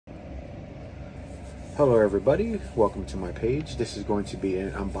Hello everybody, welcome to my page. This is going to be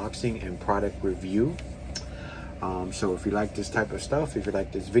an unboxing and product review. So if you like this type of stuff, if you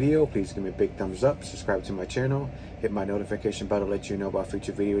like this video, please give me a big thumbs up, subscribe to my channel, hit my notification bell to let you know about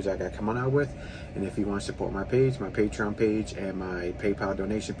future videos I got coming out with. And if you want to support my page, my Patreon page and my PayPal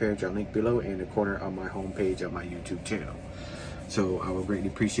donation page are linked below in the corner of my home page of my YouTube channel. So I would greatly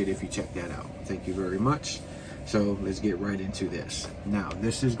appreciate it if you check that out. Thank you very much. So let's get right into this. Now,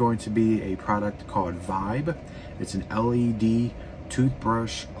 this is going to be a product called Vibe. It's an LED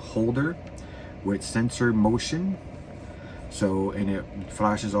toothbrush holder with sensor motion. So, and it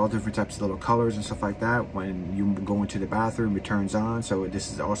flashes all different types of little colors and stuff like that. When you go into the bathroom, it turns on. So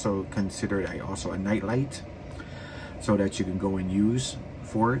this is also considered also a nightlight, so that you can go and use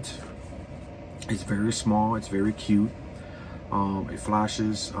for it. It's very small, it's very cute. It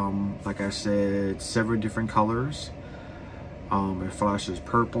flashes, like I said, several different colors. It flashes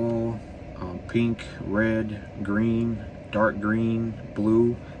purple, pink, red, green, dark green,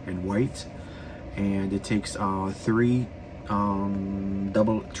 blue, and white. And it takes 3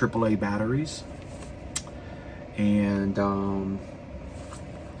 AAA batteries. And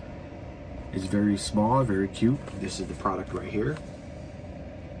it's very small, very cute. This is the product right here.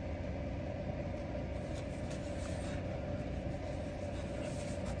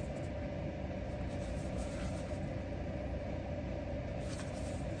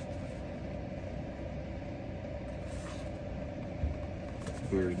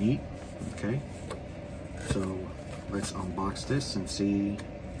 Very neat. Okay, so let's unbox this and see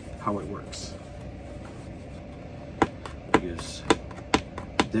how it works. Because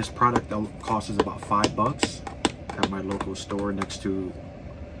this product costs about $5 at my local store next to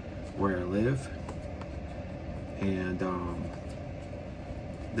where I live. And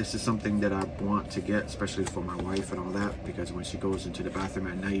this is something that I want to get, especially for my wife and all that, because when she goes into the bathroom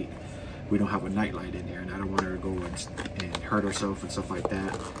at night, we don't have a nightlight in there, and I don't want her to go and hurt herself and stuff like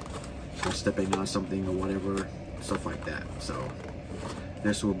that, or stepping on something or whatever, stuff like that. So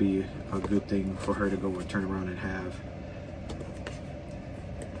this will be a good thing for her to go and turn around and have.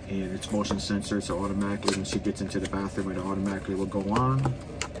 And it's motion sensor, so automatically when she gets into the bathroom, it automatically will go on.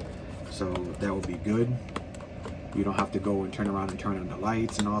 So that will be good. You don't have to go and turn around and turn on the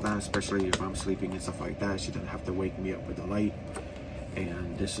lights and all that, especially if I'm sleeping and stuff like that. She doesn't have to wake me up with the light.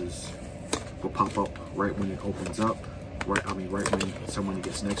 And this will pop up right when it opens up. Right when someone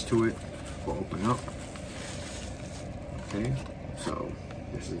gets next to it, will open up. Okay, so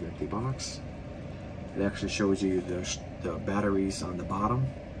this is the empty box. It actually shows you the batteries on the bottom,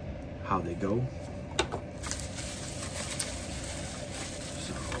 how they go.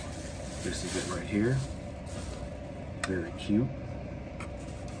 So this is it right here. Very cute.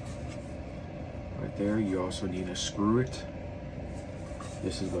 Right there, you also need to screw it.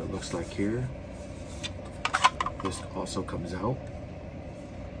 This is what it looks like here. This also comes out.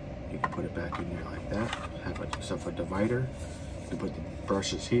 You can put it back in there like that. Have yourself a divider. You can put the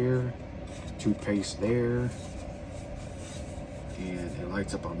brushes here, toothpaste there, and it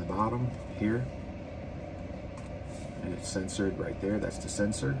lights up on the bottom here. And it's censored right there. That's the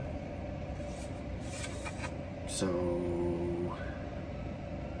sensor. So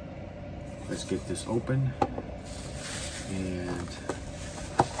let's get this open and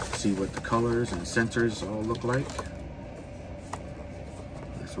see what the colors and sensors all look like.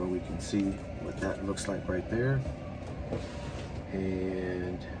 That's where we can see what that looks like right there.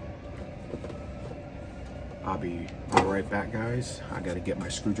 And I'll be right back, guys. I gotta get my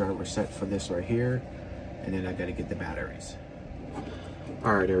screwdriver set for this right here, and then I gotta get the batteries.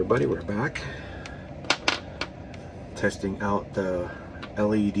 All right, everybody, we're back. Testing out the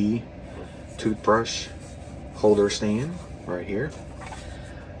LED toothbrush holder stand right here.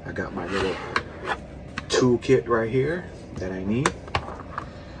 I got my little toolkit right here that I need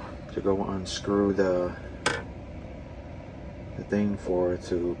to go unscrew the thing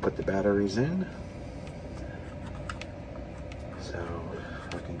to put the batteries in. So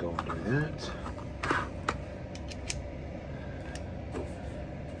I can go and do that.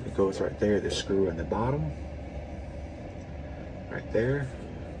 It goes right there, the screw in the bottom. Right there.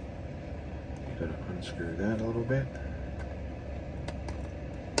 You're gonna unscrew that a little bit.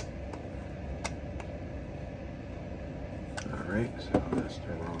 Alright, so that's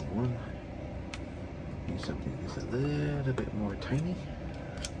the wrong one. Need something that's a little bit more tiny.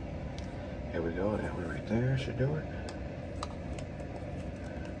 There we go, that one right there should do it.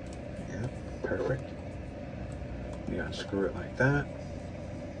 Yeah, perfect. You gotta screw it like that.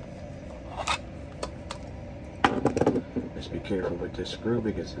 Just be careful with this screw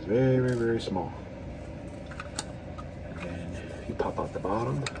because it's very, very small. And then you pop out the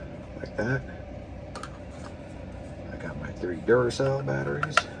bottom like that. 3 Duracell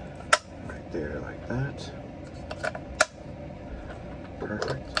batteries right there like that.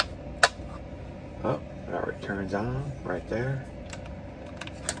 Perfect. Oh, it already turns on right there.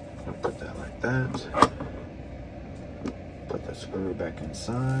 I'll put that like that. Put the screw back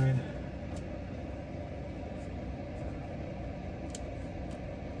inside.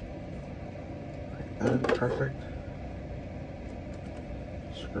 Like that, perfect.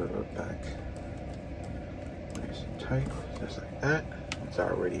 Screw it back nice and tight, just like that. It's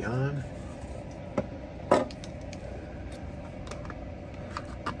already on. Like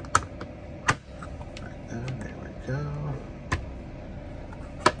that, there we go.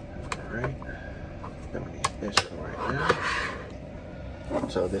 Alright, don't need this for right now.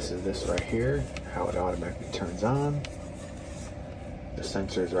 So this is this right here, how it automatically turns on. The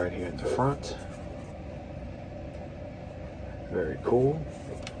sensor is right here in the front. Very cool.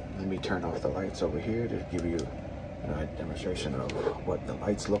 Let me turn off the lights over here to give you a demonstration of what the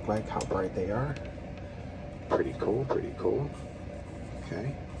lights look like, how bright they are. Pretty cool, pretty cool.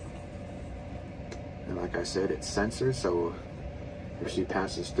 Okay. And like I said, it's sensor, so if she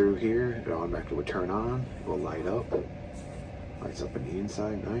passes through here, it automatically will turn on. It will light up. Lights up on the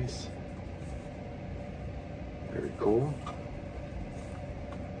inside, nice. Very cool.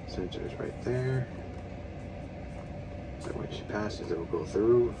 Sensor is right there. So when she passes, it will go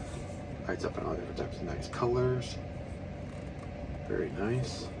through. Lights up in all different types of nice colors. Very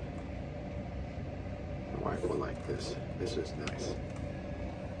nice. My wife will like this. This is nice.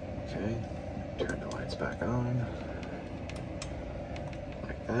 Okay, turn the lights back on.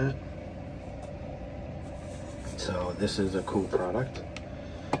 Like that. So this is a cool product.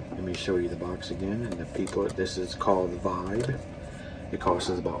 Let me show you the box again. And the people, this is called Vibe. It costs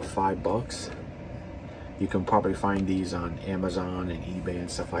us about $5. You can probably find these on Amazon and eBay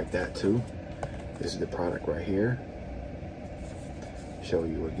and stuff like that too. This is the product right here. Show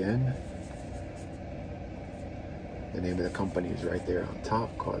you again. The name of the company is right there on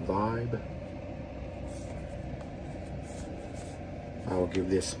top, called Vibe. I will give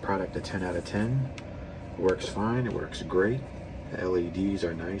this product a 10 out of 10. It works fine, it works great. The LEDs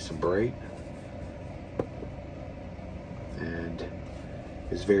are nice and bright. And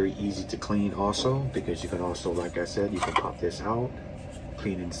it's very easy to clean also, because you can also, like I said, you can pop this out,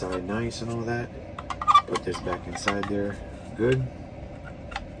 clean inside nice and all that. Put this back inside there, good.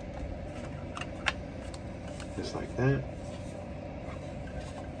 Just like that.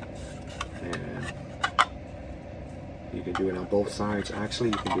 And you can do it on both sides. Actually,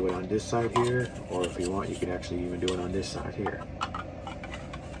 you can do it on this side here, or if you want, you can actually even do it on this side here.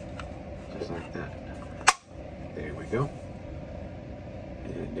 Just like that. There we go.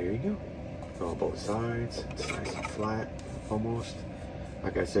 And there you go. Go on both sides. It's nice and flat, almost.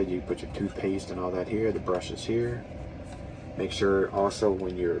 Like I said, you put your toothpaste and all that here. The brush is here. Make sure also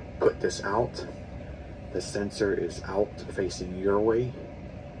when you put this out, the sensor is out facing your way.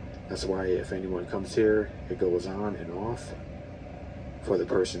 That's why if anyone comes here, it goes on and off for the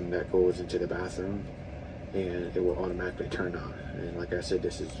person that goes into the bathroom, and it will automatically turn on. And like I said,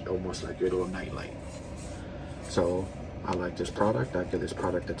 this is almost like your little nightlight. So I like this product. I give this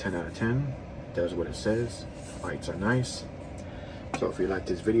product a 10 out of 10. It does what it says. Lights are nice. So if you like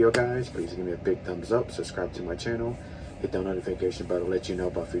this video, guys, please give me a big thumbs up. Subscribe to my channel. Hit the notification bell to let you know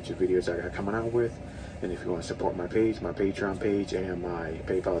about future videos I got coming out with. And if you want to support my page, my Patreon page, and my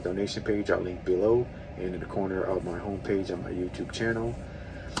PayPal donation page are linked below and in the corner of my homepage on my YouTube channel.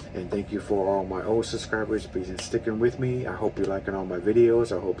 And thank you for all my old subscribers. Please sticking with me. I hope you're liking all my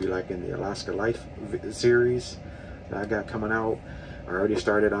videos. I hope you're liking the Alaska Life series that I got coming out. I already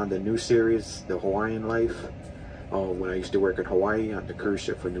started on the new series, the Hawaiian Life. When I used to work in Hawaii on the cruise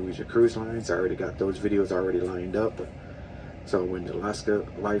ship for Norwegian Cruise Lines, I already got those videos already lined up. So when the Alaska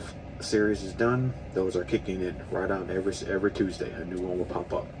Life series is done, those are kicking in right on every Tuesday. A new one will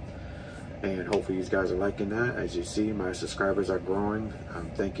pop up. And hopefully you guys are liking that. As you see, my subscribers are growing. I'm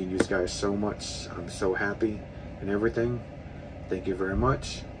thanking you guys so much. I'm so happy and everything. Thank you very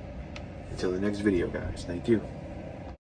much. Until the next video, guys. Thank you.